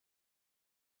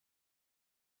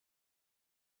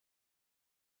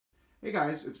Hey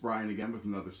guys, it's Brian again with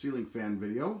another ceiling fan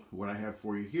video. What I have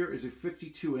for you here is a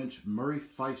 52-inch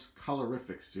Feiss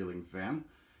Colorific ceiling fan.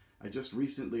 I just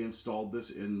recently installed this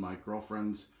in my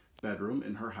girlfriend's bedroom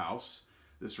in her house.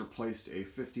 This replaced a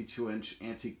 52-inch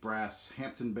antique brass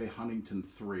Huntington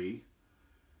III,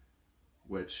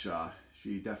 which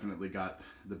she definitely got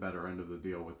the better end of the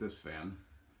deal with this fan,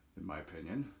 in my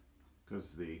opinion,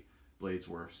 because the blades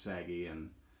were saggy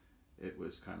and it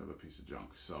was kind of a piece of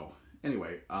junk. So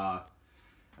anyway, I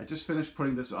just finished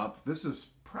putting this up. This is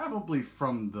probably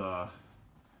from the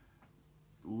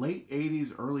late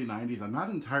 80s, early 90s. I'm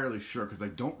not entirely sure because I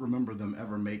don't remember them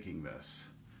ever making this.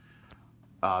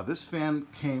 This fan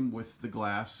came with the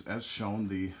glass, as shown,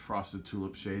 the frosted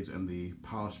tulip shades and the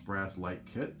polished brass light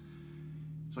kit.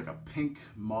 It's like a pink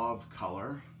mauve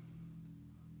color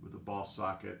with a ball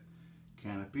socket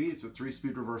canopy. It's a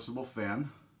 3-speed reversible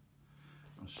fan.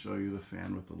 I'll show you the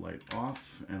fan with the light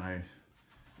off, and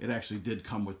it actually did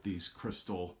come with these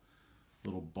crystal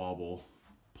little bauble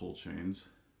pull chains.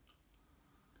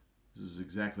 This is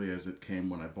exactly as it came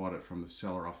when I bought it from the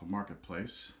seller off of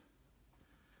Marketplace.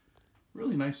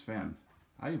 Really nice fan.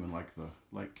 I even like the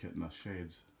light kit and the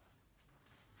shades.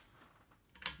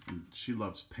 And she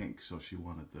loves pink, so she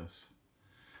wanted this.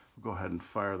 We'll go ahead and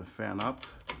fire the fan up.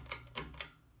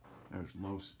 There's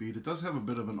low speed. It does have a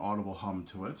bit of an audible hum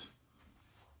to it.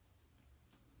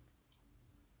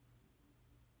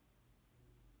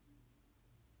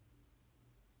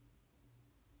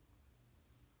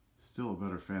 Still a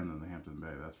better fan than the Hampton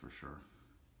Bay, that's for sure.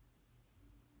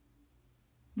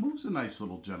 Moves a nice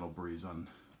little gentle breeze on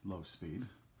low speed.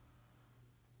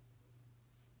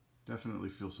 Definitely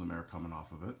feel some air coming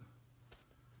off of it.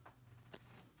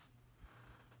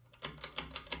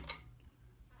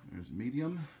 There's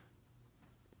medium.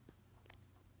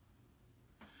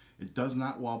 It does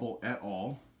not wobble at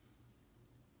all,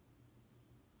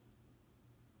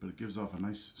 but it gives off a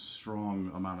nice strong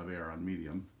amount of air on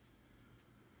medium.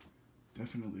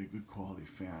 Definitely a good quality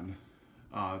fan.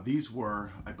 These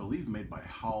were, I believe, made by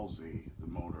Halsey, the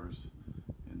motors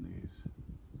in these.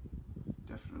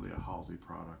 Definitely a Halsey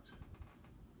product.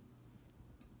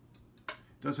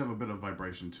 It does have a bit of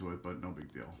vibration to it, but no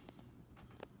big deal.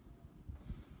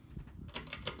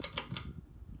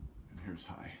 And here's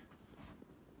high.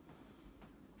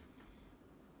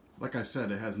 Like I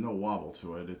said, it has no wobble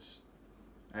to it. It's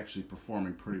actually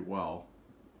performing pretty well.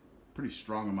 Pretty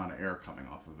strong amount of air coming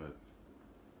off of it.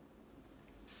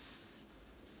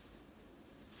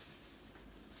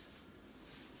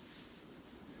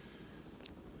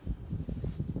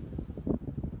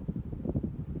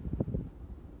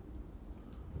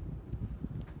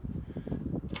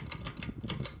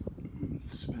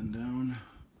 Spin down.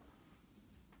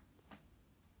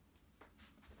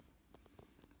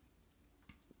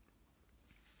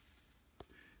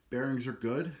 Bearings are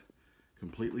good,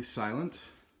 completely silent.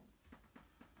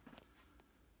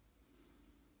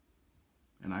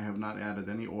 And I have not added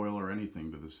any oil or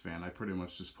anything to this fan. I pretty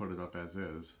much just put it up as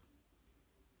is.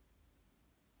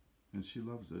 And she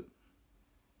loves it.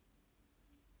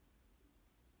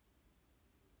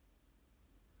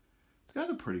 It's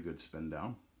got a pretty good spin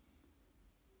down.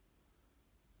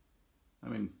 I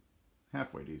mean,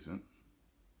 halfway decent.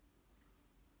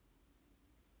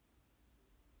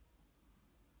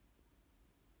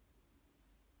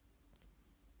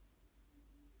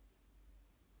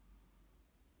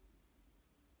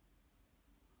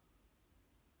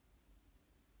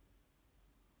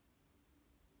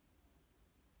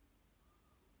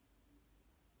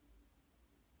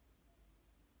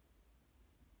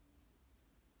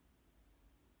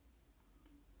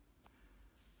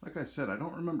 Like I said, I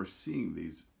don't remember seeing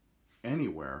these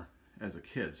anywhere as a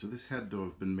kid, so this had to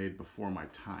have been made before my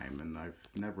time, and I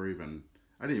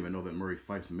didn't even know that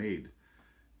Feiss made,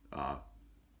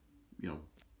 you know,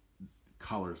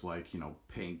 colors like, you know,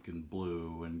 pink and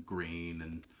blue and green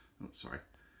and, oh, sorry,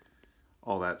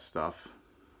 all that stuff.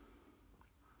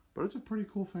 But it's a pretty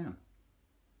cool fan.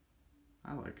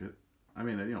 I like it. I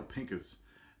mean, you know, pink is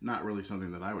not really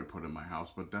something that I would put in my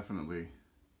house, but definitely,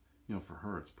 you know, for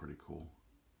her, it's pretty cool.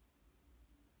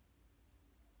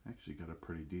 Actually got a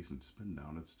pretty decent spin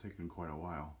down. It's taken quite a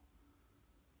while.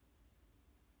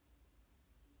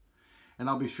 And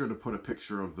I'll be sure to put a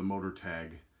picture of the motor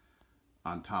tag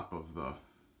on top of the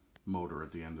motor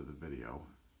at the end of the video.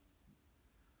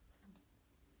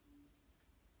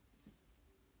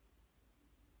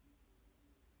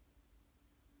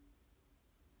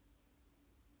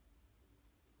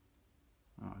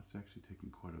 Oh, it's actually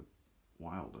taking quite a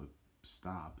while to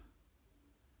stop.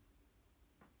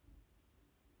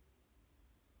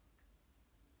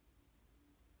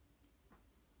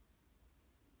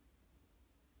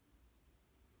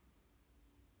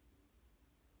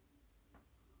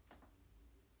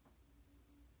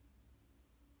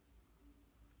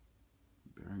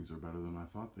 Things are better than I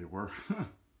thought they were.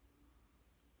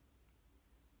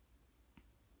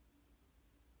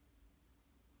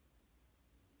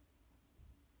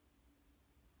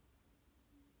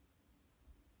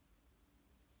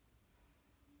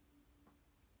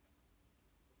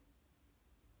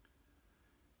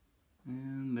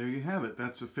 And there you have it.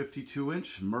 That's a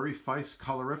 52-inch Mauve Feiss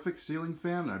Colorific ceiling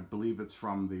fan. I believe it's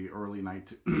from the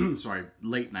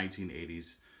late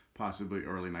 1980s, possibly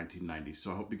early 1990s.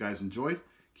 So I hope you guys enjoyed.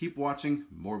 Keep watching.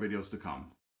 More videos to come.